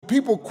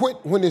people quit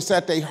when it's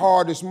at their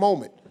hardest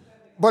moment.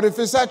 But if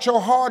it's at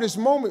your hardest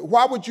moment,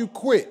 why would you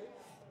quit?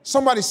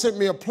 Somebody sent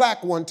me a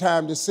plaque one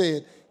time that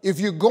said, if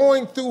you're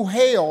going through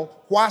hell,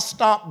 why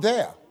stop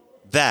there?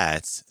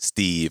 That's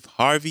Steve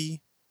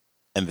Harvey,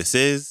 and this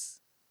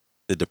is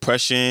the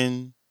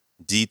Depression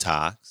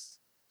Detox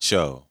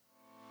Show.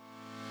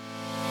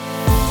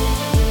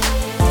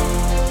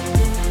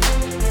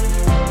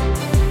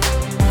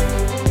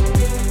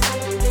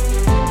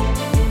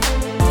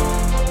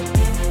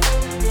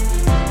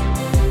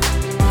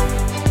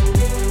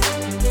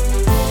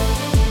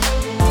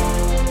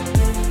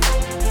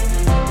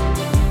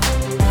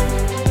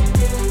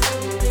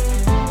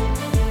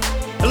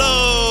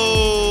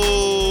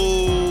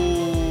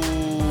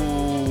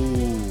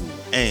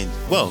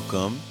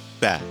 Welcome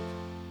back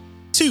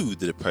to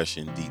the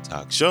Depression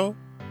Detox Show,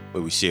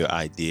 where we share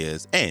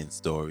ideas and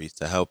stories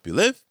to help you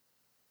live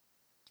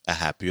a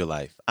happier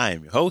life. I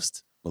am your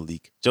host,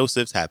 Malik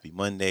Josephs. Happy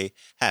Monday.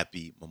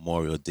 Happy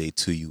Memorial Day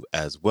to you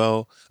as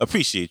well.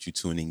 Appreciate you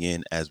tuning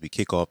in as we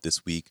kick off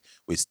this week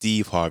with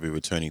Steve Harvey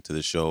returning to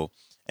the show.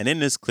 And in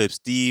this clip,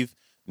 Steve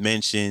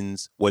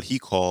mentions what he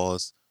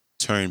calls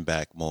turn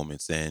back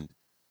moments. And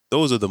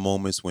those are the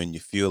moments when you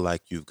feel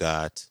like you've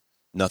got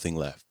nothing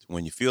left,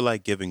 when you feel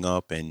like giving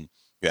up and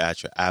you're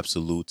at your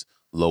absolute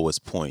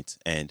lowest point.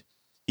 And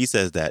he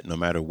says that no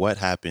matter what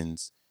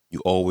happens,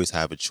 you always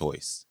have a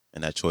choice.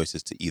 And that choice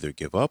is to either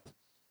give up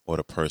or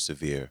to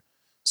persevere.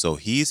 So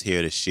he's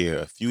here to share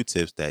a few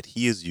tips that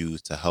he has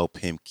used to help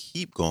him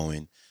keep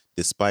going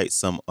despite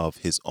some of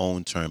his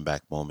own turn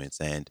back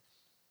moments. And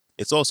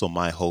it's also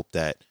my hope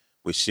that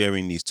with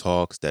sharing these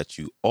talks that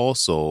you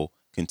also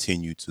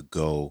continue to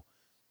go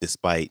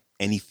despite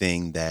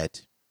anything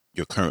that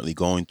you're currently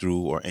going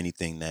through or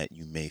anything that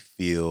you may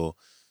feel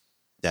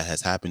that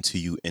has happened to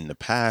you in the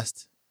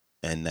past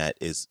and that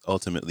is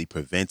ultimately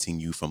preventing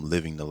you from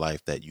living the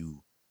life that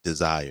you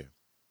desire.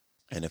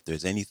 And if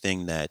there's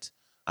anything that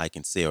I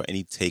can say or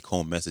any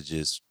take-home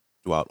messages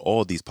throughout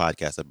all these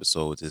podcast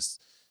episodes is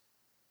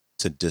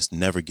to just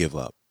never give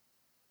up.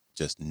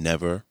 Just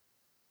never,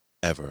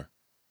 ever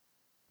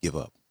give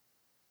up.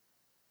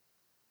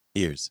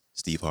 Here's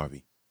Steve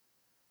Harvey.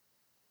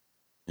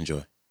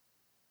 Enjoy.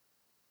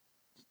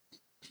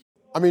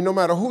 I mean, no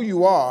matter who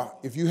you are,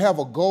 if you have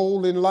a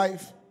goal in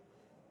life,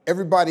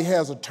 everybody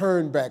has a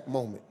turn back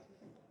moment.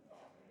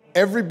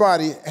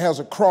 Everybody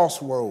has a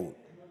crossroad.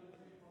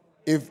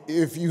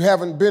 If you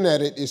haven't been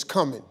at it, it's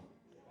coming.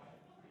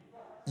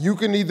 You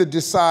can either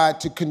decide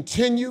to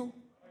continue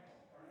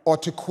or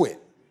to quit,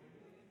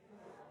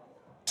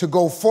 to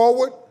go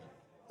forward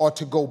or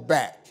to go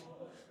back.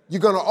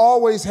 You're going to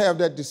always have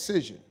that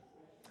decision.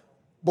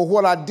 But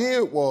what I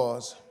did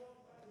was,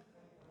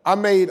 I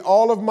made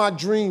all of my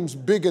dreams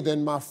bigger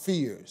than my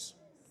fears.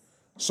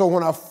 So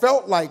when I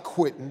felt like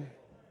quitting,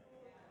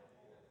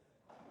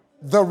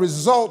 the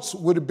results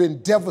would have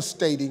been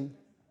devastating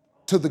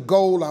to the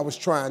goal I was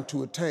trying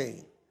to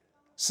attain.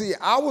 See,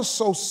 I was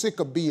so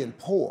sick of being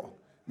poor.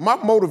 My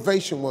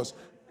motivation was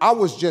I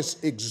was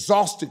just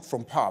exhausted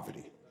from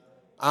poverty.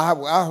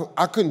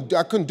 I couldn't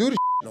do this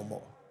no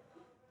more.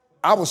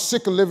 I was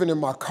sick of living in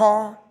my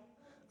car.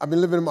 I've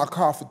been living in my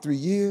car for 3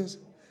 years.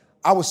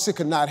 I was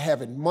sick of not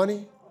having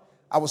money.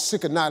 I was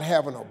sick of not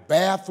having a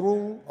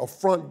bathroom, a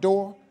front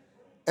door.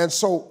 And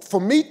so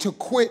for me to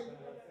quit,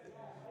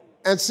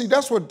 and see,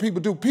 that's what people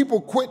do.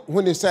 People quit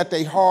when it's at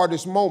their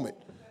hardest moment.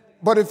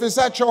 But if it's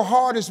at your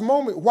hardest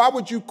moment, why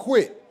would you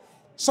quit?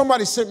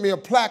 Somebody sent me a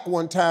plaque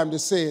one time that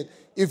said,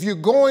 if you're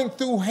going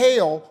through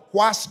hell,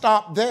 why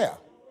stop there?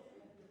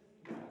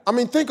 I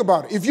mean, think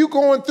about it. If you're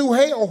going through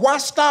hell, why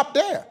stop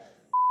there?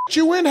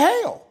 You in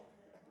hell.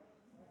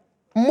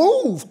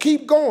 Move,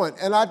 keep going.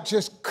 And I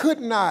just could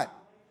not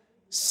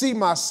see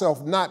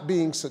myself not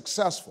being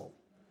successful.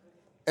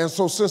 And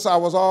so since I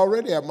was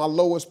already at my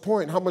lowest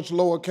point, how much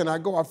lower can I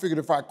go? I figured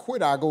if I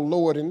quit, I'd go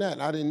lower than that.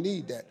 And I didn't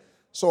need that.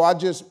 So I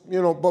just,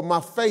 but my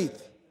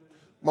faith,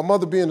 my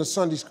mother being a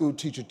Sunday school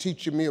teacher,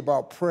 teaching me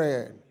about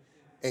prayer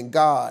and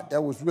God,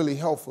 that was really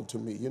helpful to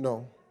me,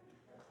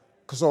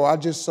 So I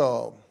just,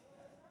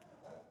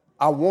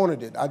 I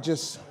wanted it. I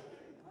just,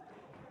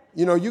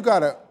 can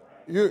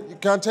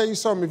I tell you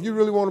something? If you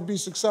really want to be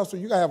successful,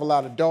 you got to have a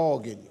lot of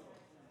dog in you.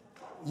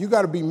 You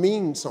got to be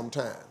mean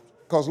sometimes,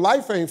 because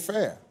life ain't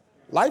fair.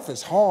 Life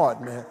is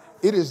hard, man.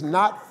 It is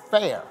not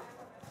fair.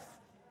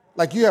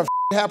 Like you have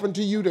happen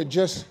to you that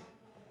just,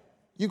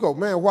 you go,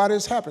 man, why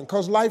this happened?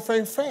 Because life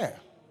ain't fair.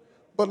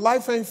 But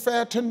life ain't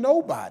fair to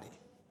nobody.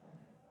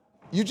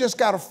 You just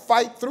got to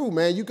fight through,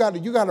 man. You got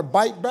to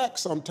bite back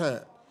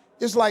sometimes.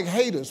 It's like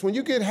haters. When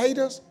you get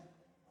haters,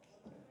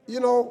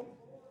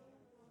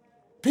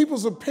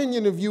 people's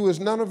opinion of you is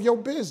none of your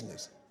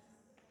business.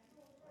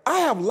 I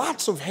have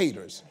lots of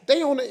haters.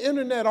 They on the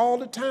internet all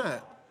the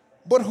time.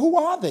 But who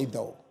are they,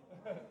 though?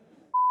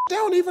 They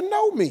don't even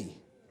know me.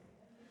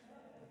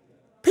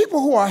 People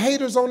who are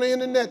haters on the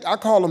internet, I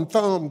call them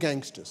thumb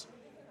gangsters.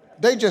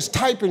 They just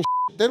typing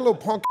shit. Their little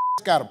punk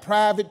got a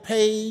private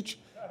page.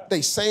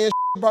 They saying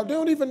shit about, they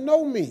don't even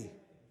know me.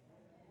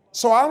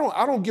 So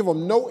I don't give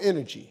them no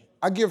energy.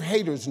 I give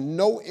haters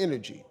no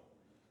energy.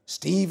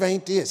 Steve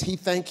ain't this. He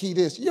think he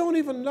this. You don't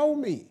even know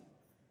me.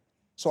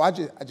 So I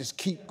just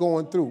keep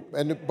going through.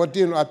 But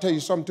then I'll tell you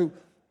something too.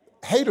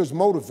 Haters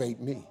motivate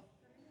me.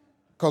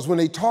 Because when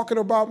they talking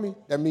about me,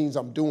 that means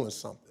I'm doing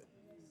something.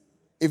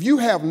 If you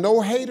have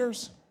no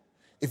haters,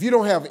 if you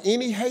don't have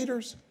any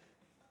haters,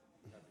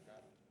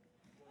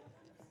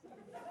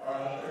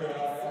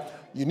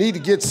 you need to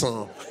get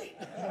some.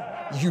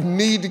 You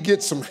need to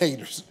get some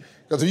haters.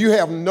 Because if you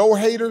have no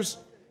haters,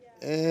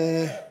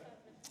 you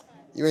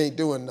ain't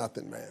doing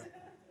nothing, man.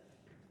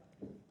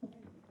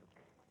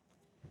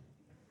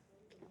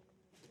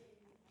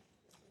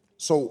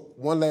 So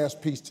one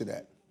last piece to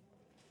that.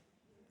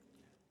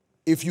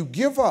 If you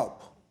give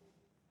up,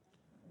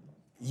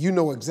 you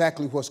know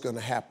exactly what's going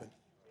to happen.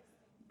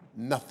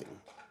 Nothing.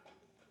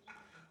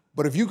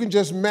 But if you can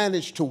just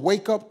manage to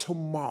wake up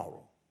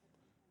tomorrow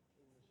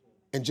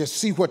and just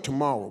see what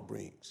tomorrow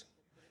brings.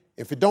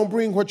 If it don't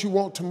bring what you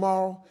want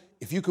tomorrow,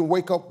 if you can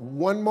wake up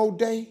one more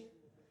day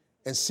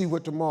and see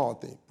what tomorrow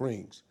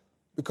brings.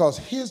 Because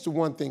here's the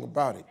one thing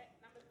about it.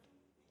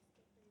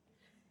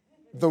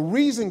 The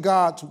reason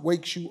God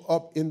wakes you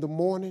up in the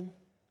morning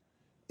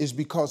is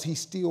because he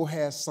still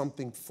has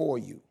something for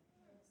you.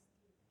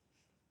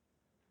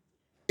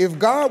 If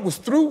God was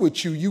through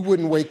with you, you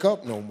wouldn't wake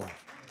up no more.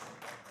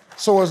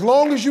 So as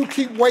long as you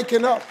keep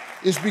waking up,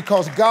 it's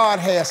because God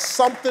has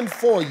something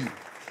for you.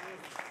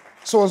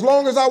 So as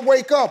long as I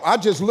wake up, I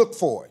just look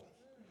for it.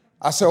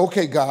 I say,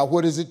 okay, God,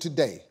 what is it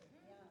today?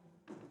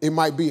 It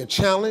might be a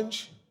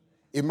challenge,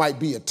 it might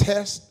be a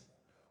test,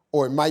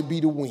 or it might be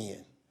the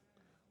win.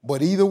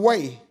 But either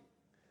way,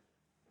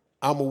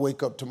 I'm going to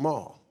wake up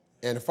tomorrow.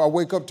 And if I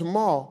wake up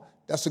tomorrow,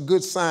 that's a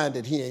good sign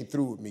that he ain't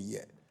through with me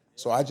yet.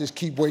 So I just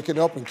keep waking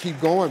up and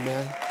keep going,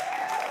 man.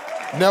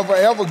 Never,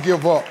 ever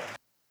give up.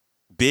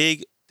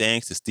 Big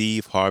thanks to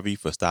Steve Harvey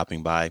for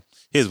stopping by.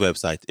 His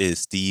website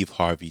is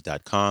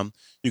steveharvey.com.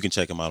 You can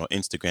check him out on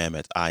Instagram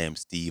at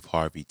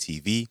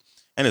IamSteveHarveyTV.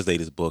 And his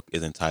latest book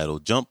is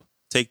entitled Jump,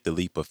 Take the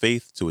Leap of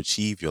Faith to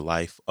Achieve Your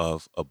Life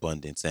of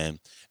Abundance. And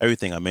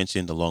everything I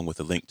mentioned, along with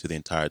a link to the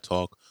entire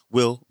talk,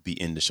 will be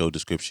in the show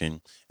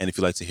description. And if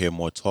you'd like to hear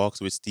more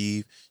talks with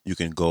Steve, you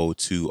can go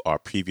to our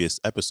previous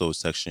episode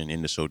section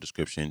in the show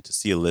description to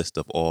see a list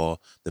of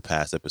all the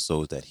past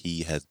episodes that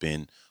he has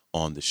been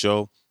on the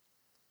show.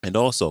 And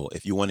also,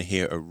 if you want to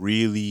hear a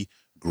really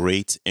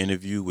great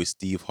interview with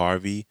Steve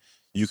Harvey,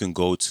 you can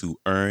go to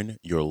Earn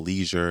Your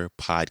Leisure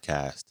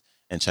podcast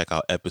and check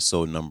out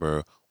episode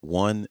number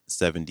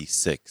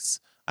 176.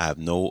 I have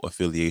no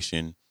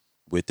affiliation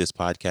with this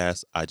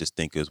podcast. I just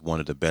think it's one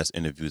of the best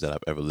interviews that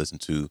I've ever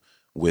listened to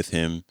with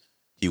him.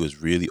 He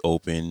was really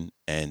open,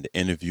 and the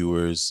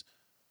interviewers,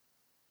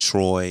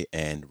 Troy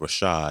and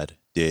Rashad,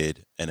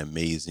 did an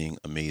amazing,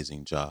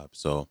 amazing job.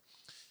 So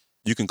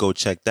you can go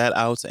check that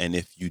out. And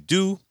if you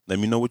do, let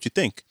me know what you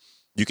think.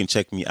 You can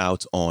check me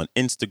out on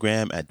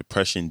Instagram at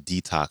Depression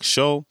Detox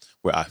Show,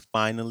 where I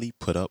finally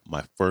put up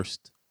my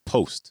first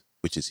post,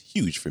 which is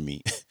huge for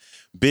me.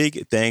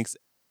 Big thanks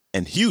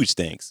and huge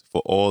thanks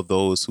for all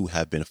those who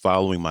have been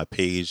following my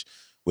page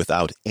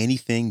without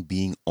anything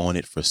being on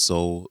it for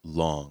so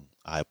long.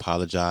 I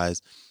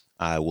apologize.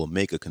 I will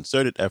make a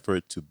concerted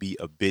effort to be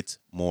a bit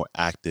more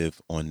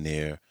active on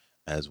there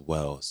as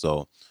well.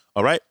 So,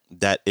 all right,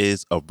 that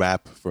is a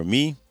wrap for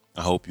me.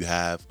 I hope you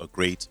have a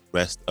great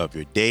rest of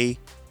your day,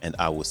 and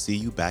I will see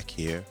you back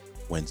here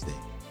Wednesday.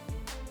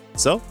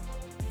 So,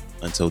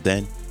 until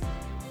then,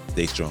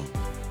 stay strong.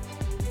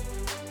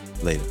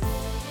 Later.